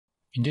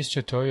In this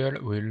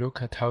tutorial, we'll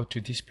look at how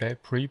to display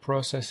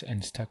pre-process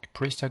and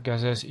pre-stack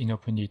gathers in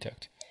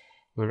OpendTect.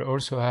 We'll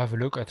also have a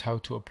look at how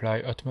to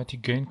apply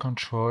automatic gain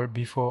control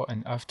before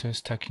and after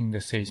stacking the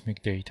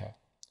seismic data.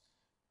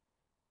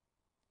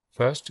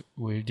 First,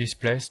 we'll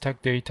display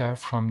stack data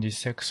from the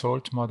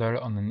sec-salt model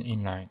on an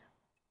inline.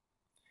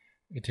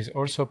 It is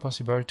also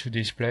possible to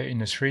display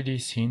in a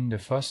 3D scene the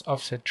first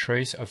offset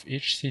trace of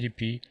each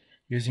CDP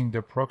using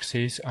the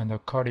proxies and a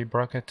curly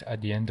bracket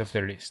at the end of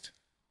the list.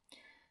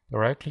 The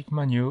right-click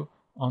menu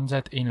on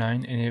that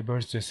inline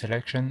enables the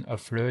selection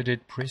of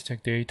loaded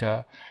pre-stack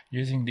data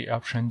using the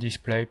option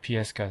Display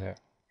PS Gather.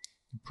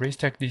 The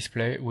pre-stack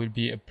display will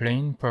be a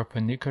plane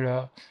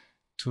perpendicular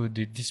to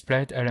the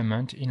displayed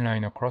element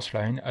inline or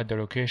crossline at the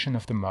location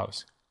of the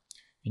mouse.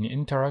 In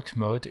interact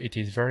mode, it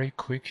is very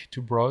quick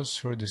to browse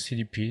through the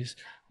CDPs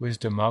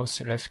with the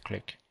mouse left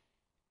click.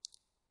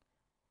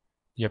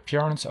 The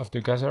appearance of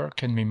the gather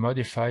can be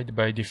modified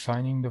by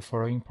defining the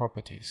following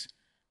properties: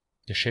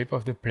 the shape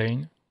of the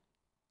plane,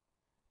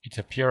 its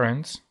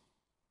appearance,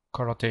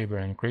 color table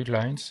and grid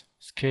lines,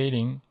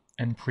 scaling,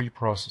 and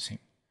pre-processing.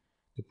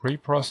 The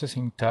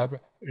pre-processing tab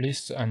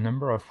lists a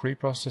number of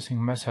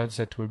pre-processing methods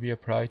that will be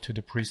applied to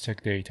the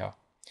pre-stack data.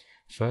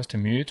 First, a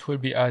mute will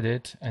be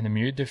added, and a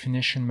mute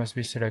definition must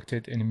be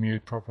selected in the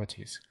mute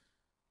properties.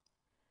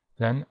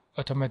 Then,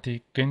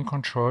 automatic gain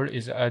control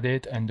is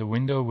added and the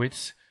window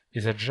width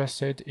is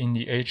adjusted in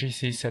the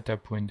AGC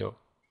setup window.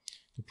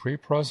 The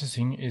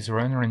pre-processing is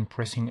run when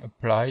pressing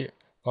Apply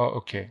or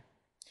OK.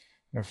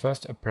 We'll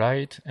first apply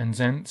it and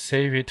then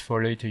save it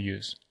for later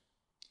use.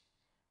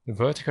 The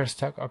vertical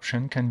stack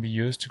option can be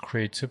used to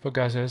create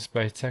supergathers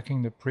by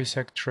stacking the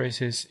pre-stack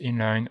traces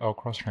inline or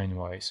crossline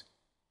wise.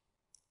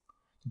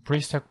 The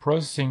pre-stack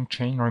processing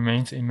chain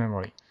remains in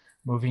memory.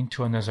 Moving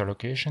to another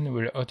location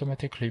will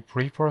automatically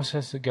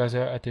pre-process the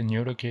gather at a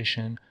new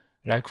location,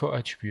 like for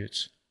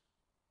attributes.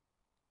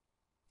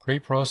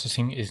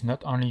 Pre-processing is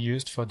not only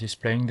used for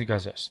displaying the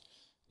gathers.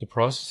 The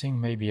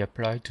processing may be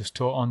applied to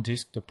store on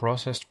disk the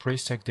processed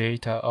pre-stack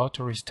data or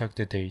to restack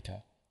the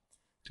data.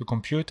 To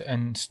compute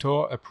and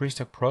store a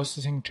pre-stack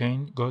processing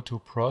chain, go to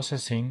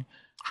Processing,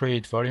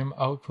 Create Volume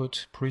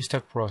Output,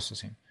 Pre-stack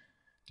Processing.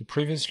 The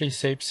previously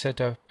saved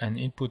setup and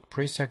input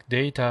pre-stack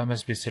data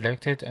must be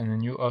selected and a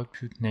new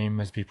output name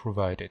must be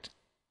provided.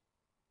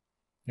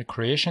 The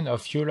creation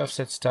of full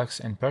offset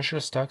stacks and partial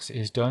stacks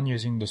is done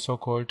using the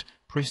so-called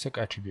pre-stack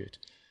attribute.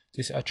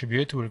 This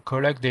attribute will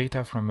collect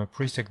data from a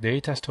pre-stack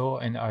data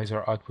store and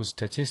either output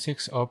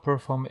statistics or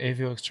perform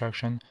AVO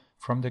extraction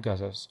from the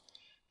gathers.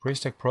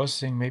 Pre-stack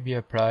processing may be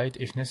applied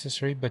if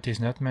necessary but is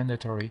not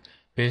mandatory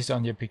based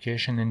on the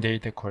application and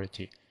data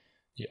quality.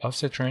 The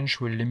offset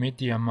range will limit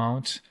the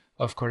amount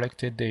of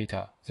collected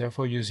data,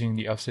 therefore using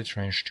the offset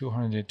range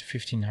 200 to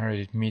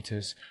 1500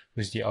 meters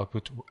with the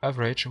output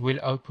average will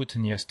output a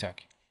near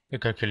stack. The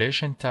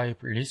calculation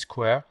type least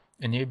square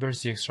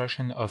enables the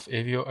extraction of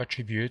AVO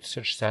attributes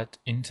such as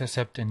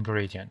intercept and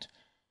gradient.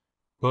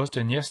 Both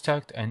the near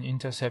stacked and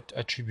intercept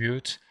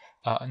attributes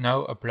are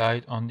now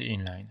applied on the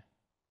inline.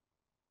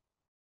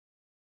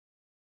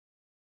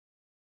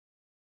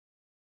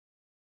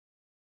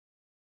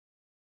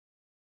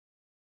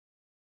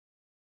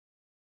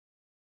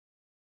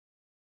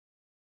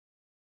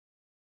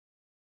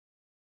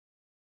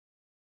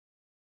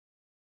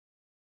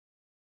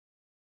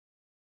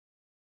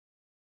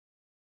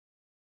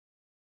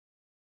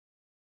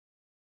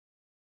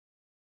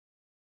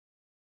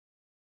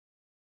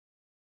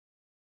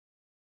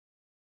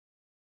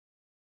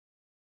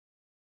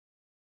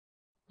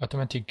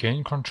 Automatic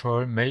gain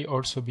control may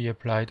also be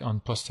applied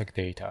on post-stack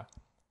data.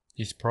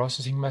 This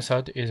processing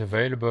method is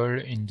available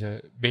in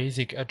the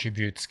basic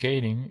attribute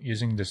scaling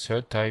using the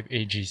third type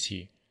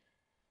AGC.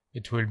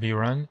 It will be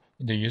run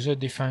in the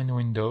user-defined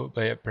window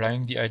by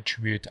applying the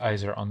attribute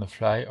either on the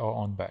fly or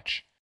on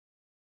batch.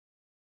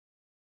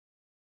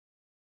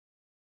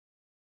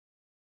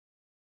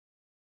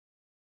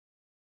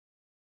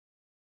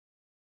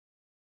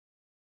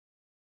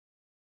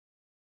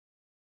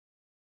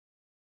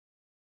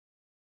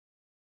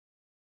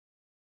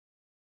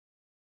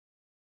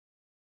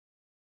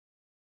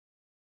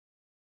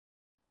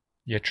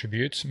 The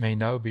attributes may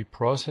now be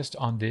processed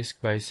on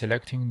disk by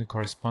selecting the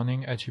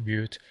corresponding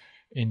attribute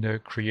in the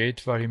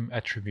Create Volume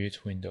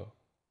Attribute window.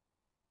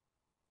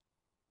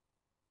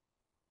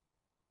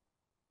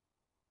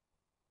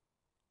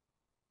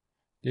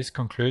 This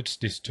concludes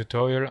this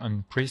tutorial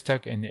on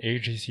pre-stack and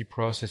AGC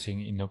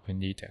processing in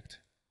OpendTect.